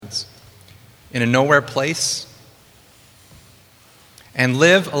in a nowhere place and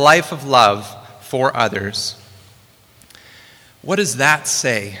live a life of love for others, what does that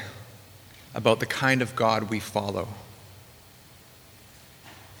say about the kind of God we follow?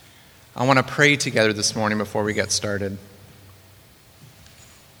 I want to pray together this morning before we get started.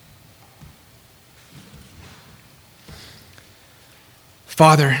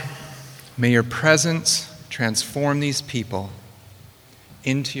 Father, may your presence transform these people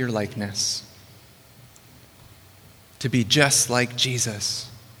into your likeness, to be just like Jesus,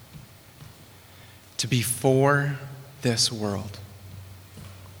 to be for this world.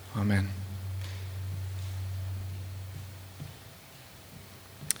 Amen.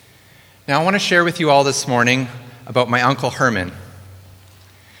 Now, I want to share with you all this morning about my Uncle Herman.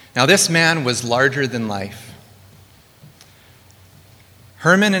 Now, this man was larger than life.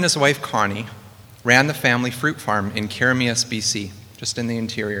 Herman and his wife Connie ran the family fruit farm in Karameus, BC, just in the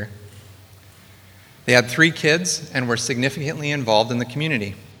interior. They had 3 kids and were significantly involved in the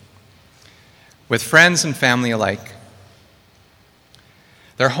community, with friends and family alike.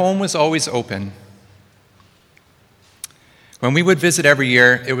 Their home was always open. When we would visit every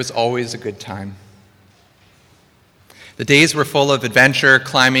year, it was always a good time. The days were full of adventure,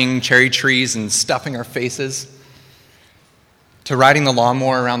 climbing cherry trees and stuffing our faces, to riding the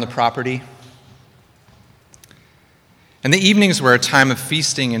lawnmower around the property. And the evenings were a time of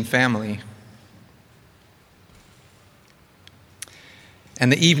feasting and family.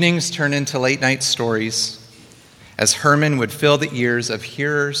 And the evenings turned into late-night stories as Herman would fill the ears of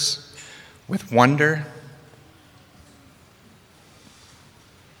hearers with wonder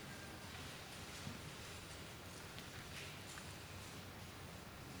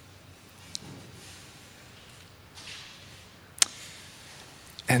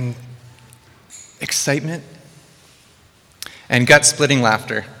and excitement and gut-splitting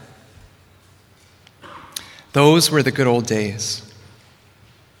laughter. Those were the good old days.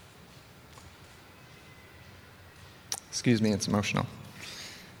 Excuse me, it's emotional.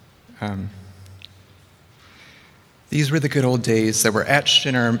 These were the good old days that were etched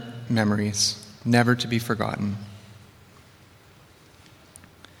in our memories, never to be forgotten.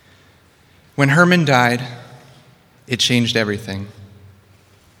 When Herman died, it changed everything.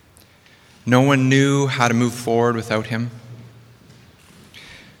 No one knew how to move forward without him.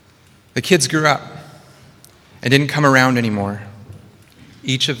 The kids grew up and didn't come around anymore,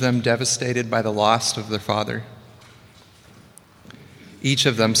 each of them devastated by the loss of their father. Each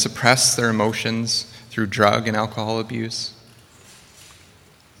of them suppressed their emotions through drug and alcohol abuse.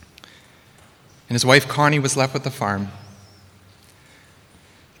 And his wife Connie was left with the farm.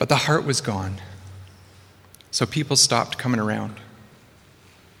 But the heart was gone, so people stopped coming around.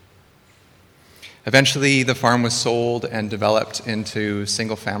 Eventually, the farm was sold and developed into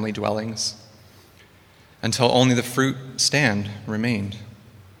single-family dwellings until only the fruit stand remained.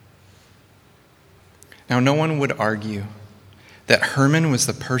 Now, no one would argue that Herman was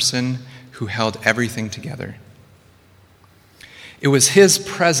the person who held everything together. It was his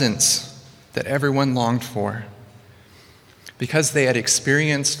presence that everyone longed for because they had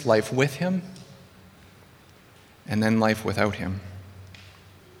experienced life with him and then life without him.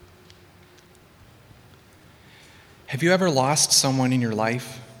 Have you ever lost someone in your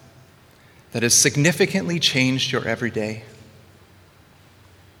life that has significantly changed your everyday?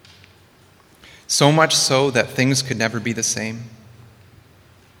 So much so that things could never be the same?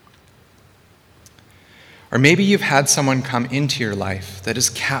 Or maybe you've had someone come into your life that has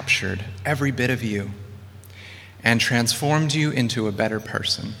captured every bit of you and transformed you into a better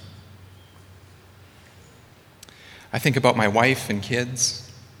person. I think about my wife and kids,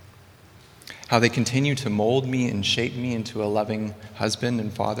 how they continue to mold me and shape me into a loving husband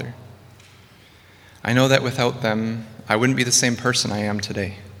and father. I know that without them, I wouldn't be the same person I am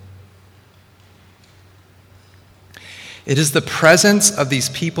today. It is the presence of these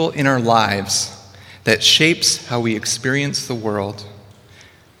people in our lives that shapes how we experience the world,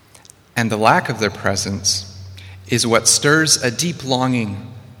 and the lack of their presence is what stirs a deep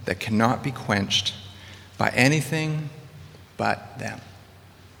longing that cannot be quenched by anything but them.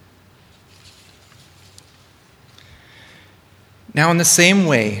 Now, in the same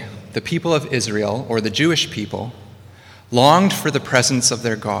way, the people of Israel, or the Jewish people, longed for the presence of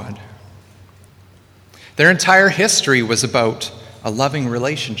their God. Their entire history was about a loving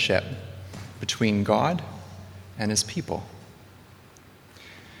relationship between God and his people.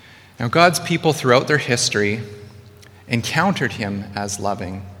 Now, God's people throughout their history encountered him as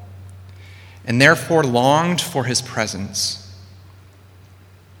loving and therefore longed for his presence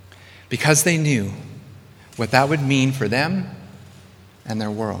because they knew what that would mean for them and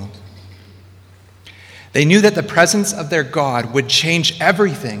their world. They knew that the presence of their God would change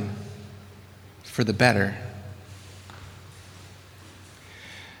everything for the better.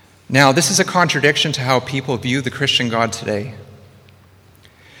 Now, this is a contradiction to how people view the Christian God today.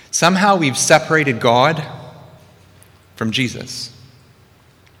 Somehow we've separated God from Jesus.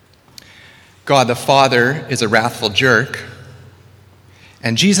 God the Father is a wrathful jerk,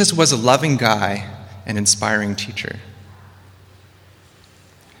 and Jesus was a loving guy and inspiring teacher.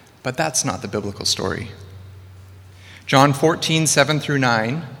 But that's not the biblical story. John 14,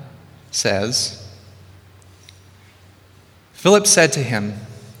 7-9 says, Philip said to him,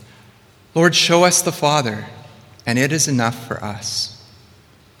 Lord, show us the Father, and it is enough for us.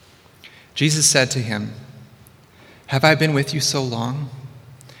 Jesus said to him, have I been with you so long,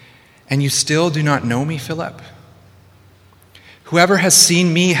 and you still do not know me, Philip? Whoever has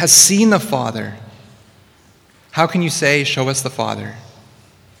seen me has seen the Father. How can you say, show us the Father?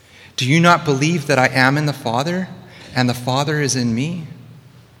 Do you not believe that I am in the Father, and the Father is in me?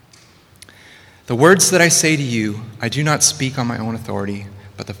 The words that I say to you, I do not speak on my own authority,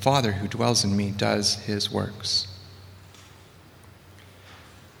 but the Father who dwells in me does his works.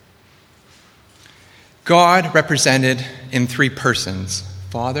 God represented in three persons,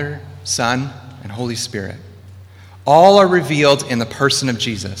 Father, Son, and Holy Spirit. All are revealed in the person of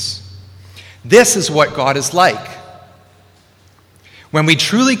Jesus. This is what God is like. When we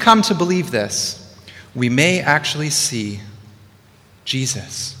truly come to believe this, we may actually see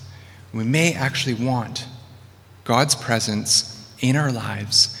Jesus. We may actually want God's presence in our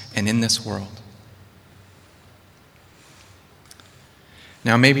lives and in this world.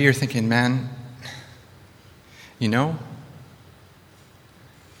 Now, maybe you're thinking, man,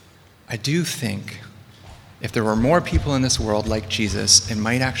 I do think if there were more people in this world like Jesus, it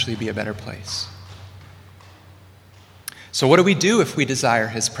might actually be a better place. So what do we do if we desire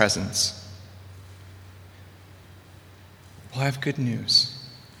his presence? Well, I have good news.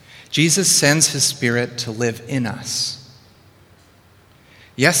 Jesus sends his Spirit to live in us.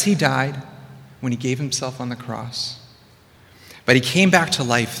 Yes, he died when he gave himself on the cross, but he came back to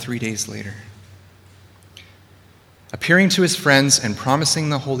life 3 days later, appearing to his friends and promising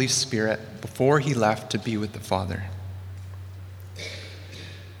the Holy Spirit before he left to be with the Father.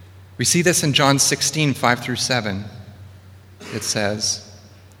 We see this in John 16, 5-7. It says,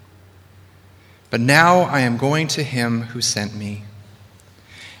 but now I am going to him who sent me,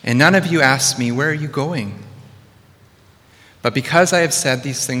 and none of you asked me, where are you going? But because I have said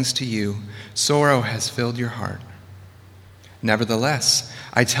these things to you, sorrow has filled your heart. Nevertheless,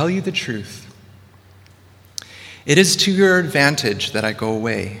 I tell you the truth. It is to your advantage that I go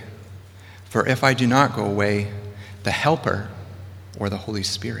away. For if I do not go away, the Helper, or the Holy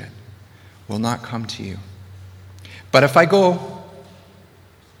Spirit, will not come to you. But if I go,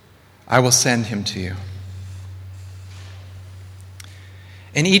 I will send him to you.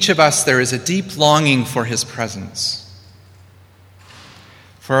 In each of us, there is a deep longing for his presence,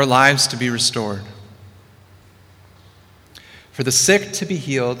 for our lives to be restored, for the sick to be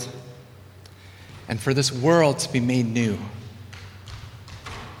healed, and for this world to be made new.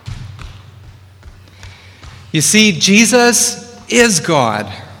 You see, Jesus is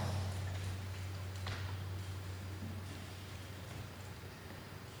God.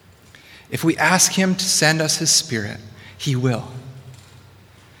 If we ask him to send us his Spirit, he will.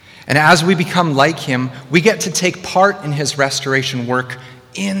 And as we become like him, we get to take part in his restoration work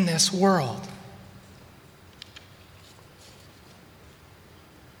in this world.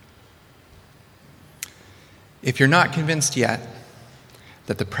 If you're not convinced yet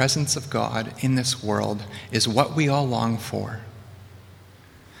that the presence of God in this world is what we all long for,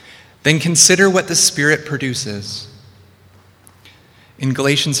 then consider what the Spirit produces. In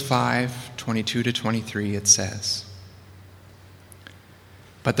Galatians 5, 22-23, it says,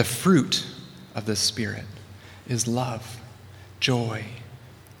 but the fruit of the Spirit is love, joy,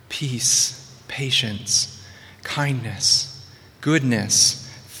 peace, patience, kindness,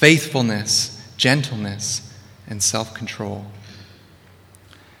 goodness, faithfulness, gentleness, and self-control.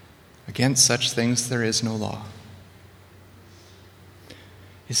 Against such things there is no law.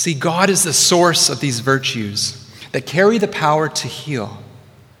 You see, God is the source of these virtues that carry the power to heal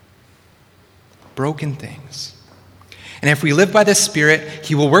broken things. And if we live by the Spirit,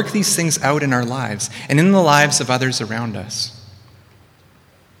 he will work these things out in our lives and in the lives of others around us.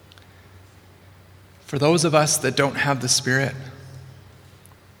 For those of us that don't have the Spirit,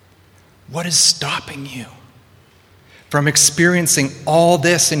 what is stopping you from experiencing all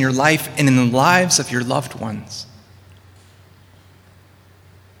this in your life and in the lives of your loved ones?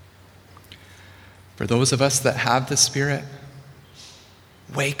 For those of us that have the Spirit,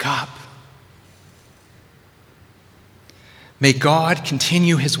 wake up. May God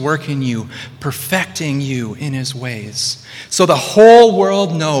continue his work in you, perfecting you in his ways, so the whole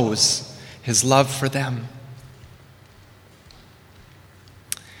world knows his love for them.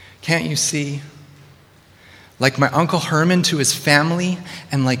 Can't you see? Like my Uncle Herman to his family,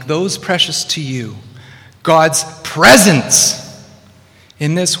 and like those precious to you, God's presence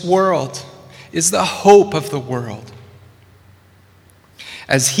in this world is the hope of the world,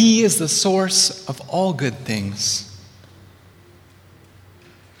 as he is the source of all good things.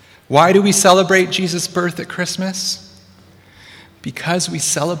 Why do we celebrate Jesus' birth at Christmas? Because we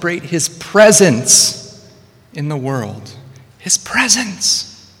celebrate his presence in the world. His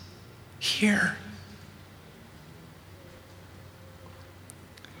presence here.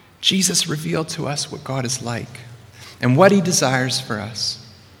 Jesus revealed to us what God is like and what he desires for us.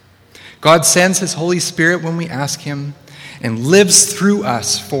 God sends his Holy Spirit when we ask him and lives through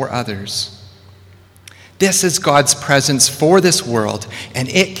us for others. This is God's presence for this world, and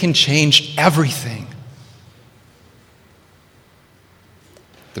it can change everything.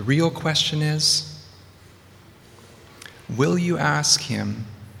 The real question is, will you ask him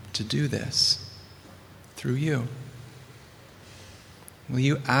to do this through you? Will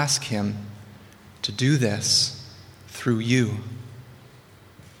you ask him to do this through you?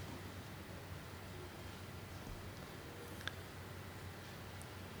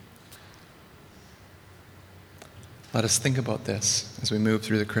 Let us think about this as we move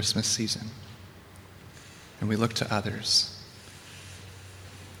through the Christmas season and we look to others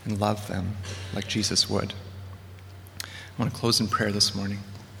and love them like Jesus would. I want to close in prayer this morning.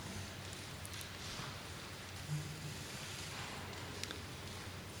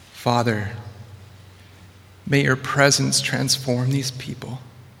 Father, may your presence transform these people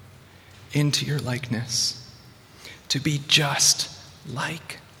into your likeness, to be just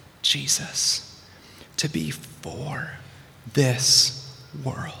like Jesus, to be for this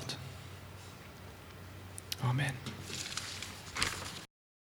world. Amen.